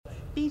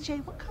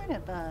BJ, what kind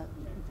of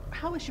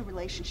how has your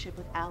relationship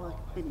with Alec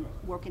been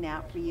working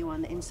out for you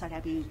on the inside?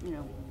 Have you,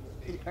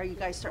 are you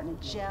guys starting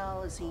to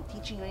gel? Is he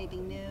teaching you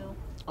anything new?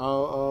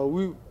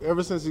 We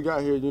ever since he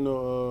got here,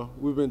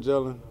 we've been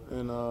gelling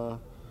and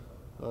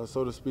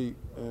so to speak,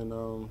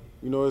 and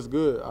it's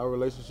good. Our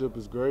relationship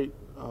is great.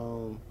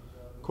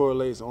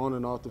 Correlates on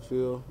and off the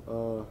field.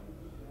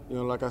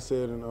 Like I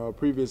said in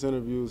previous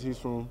interviews, he's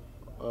from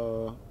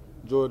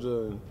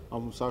Georgia and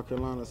I'm from South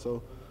Carolina,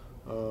 so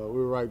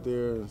we're right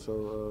there, and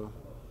so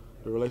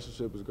the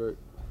relationship is great.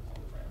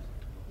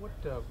 What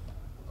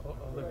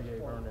Olivier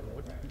Vernon,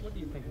 what do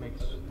you think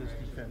makes this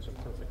defense a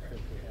perfect fit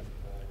for him?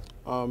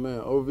 Oh man,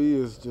 OV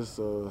is just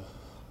a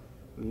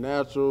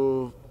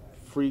natural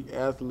freak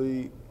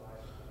athlete.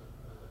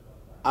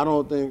 I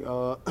don't think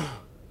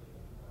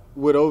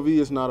with OV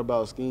it's not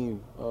about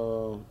scheme.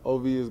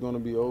 OV is going to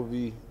be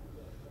OV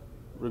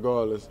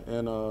regardless,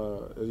 and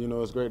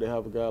it's great to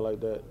have a guy like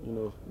that,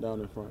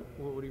 down in front.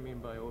 What do you mean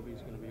by OV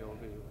is going to be OV?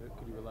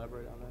 Could you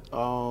elaborate on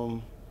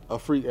that? A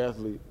freak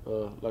athlete,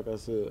 like I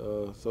said.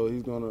 So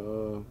he's going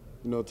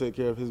to, take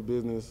care of his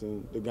business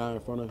and the guy in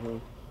front of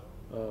him.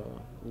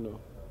 Do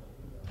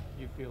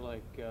you feel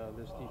like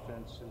this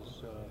defense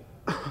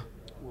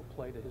will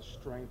play to his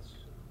strengths,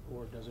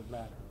 or does it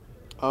matter?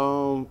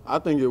 I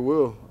think it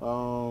will.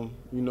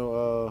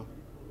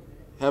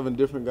 Having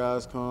different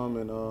guys come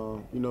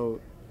and,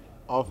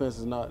 offense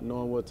is not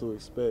knowing what to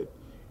expect,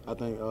 I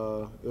think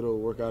it'll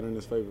work out in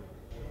his favor.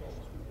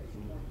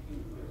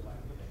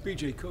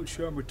 BJ, Coach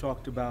Shermer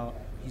talked about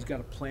he's got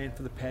a plan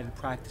for the padded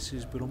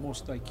practices, but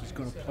almost like he's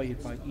going to play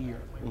it by ear.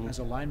 Mm-hmm. As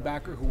a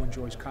linebacker who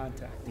enjoys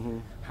contact, mm-hmm.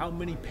 How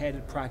many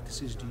padded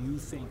practices do you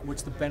think?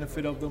 What's the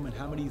benefit of them, and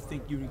how many do you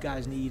think you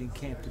guys need in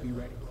camp to be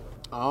ready?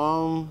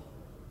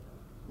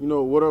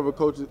 Whatever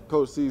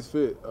coach sees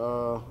fit.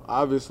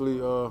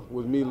 Obviously,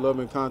 with me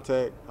loving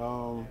contact,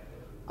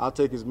 I'll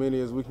take as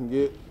many as we can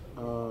get.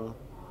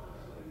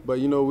 But,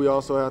 we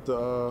also have to,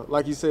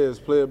 like he says,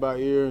 play it by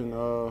ear and,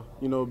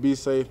 be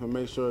safe and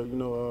make sure,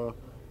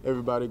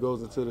 everybody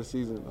goes into the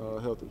season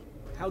healthy.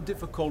 How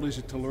difficult is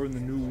it to learn the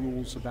new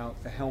rules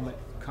about the helmet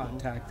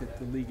contact that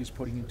the league is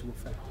putting into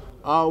effect?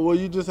 Well,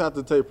 you just have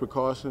to take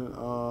precaution.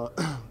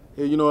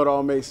 It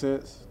all makes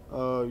sense.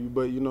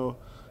 But,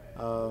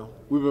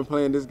 we've been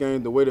playing this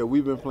game the way that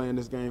we've been playing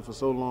this game for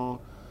so long.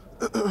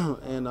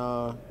 And,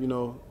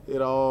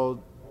 it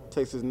all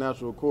takes its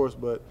natural course.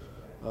 But,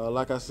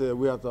 like I said,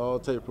 we have to all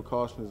take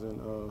precautions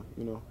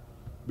and,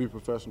 be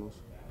professionals.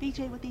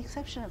 BJ, with the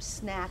exception of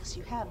Snacks,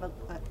 you have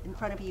in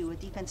front of you a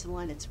defensive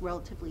line that's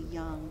relatively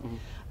young. Mm-hmm.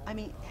 I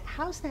mean,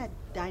 how's that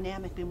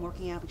dynamic been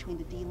working out between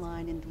the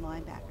D-line and the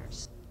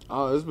linebackers?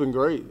 It's been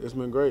great. It's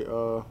been great.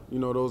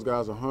 Those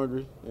guys are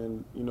hungry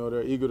and,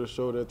 they're eager to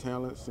show their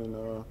talents, and,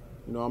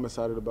 I'm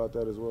excited about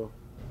that as well.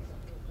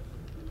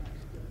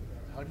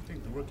 How do you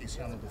think the rookies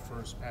handled the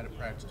first padded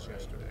practice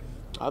yesterday?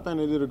 I think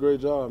they did a great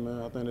job,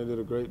 man. I think they did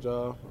a great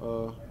job.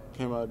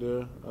 Came out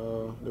there.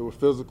 They were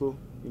physical.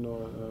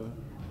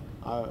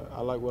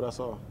 I like what I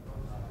saw.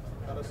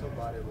 How does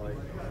somebody like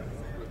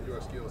with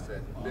your skill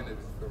set benefit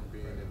from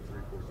being in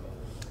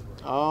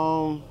 3-4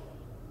 zone?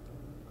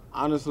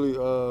 Honestly,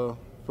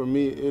 for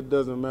me, it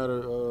doesn't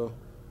matter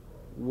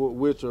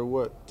which or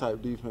what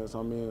type defense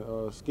I'm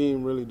in.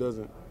 Scheme really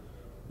doesn't,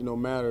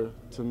 matter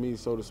to me,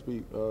 so to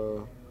speak.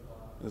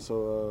 And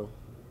so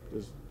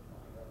just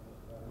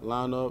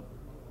line up.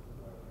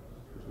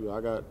 I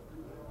got an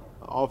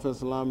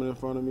offensive lineman in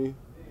front of me,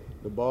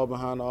 the ball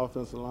behind the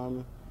offensive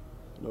lineman.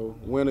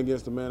 Win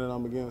against the man that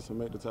I'm against and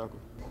make the tackle.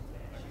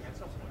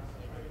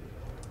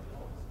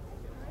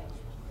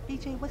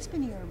 BJ, what's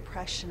been your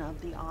impression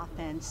of the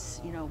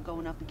offense,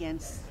 going up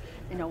against,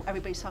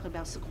 everybody's talking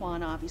about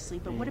Saquon, obviously,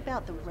 but what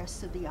about the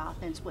rest of the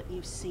offense, what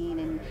you've seen,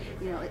 and,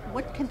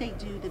 what can they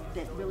do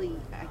that really,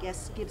 I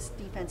guess, gives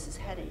defenses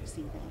headaches,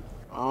 do you think?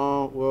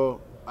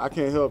 Well, I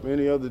can't help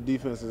any other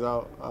defenses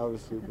out,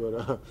 obviously,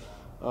 but,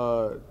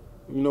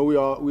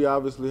 we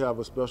obviously have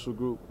a special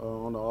group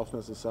on the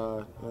offensive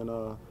side, and,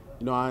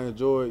 I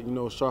enjoy,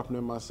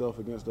 sharpening myself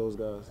against those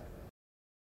guys.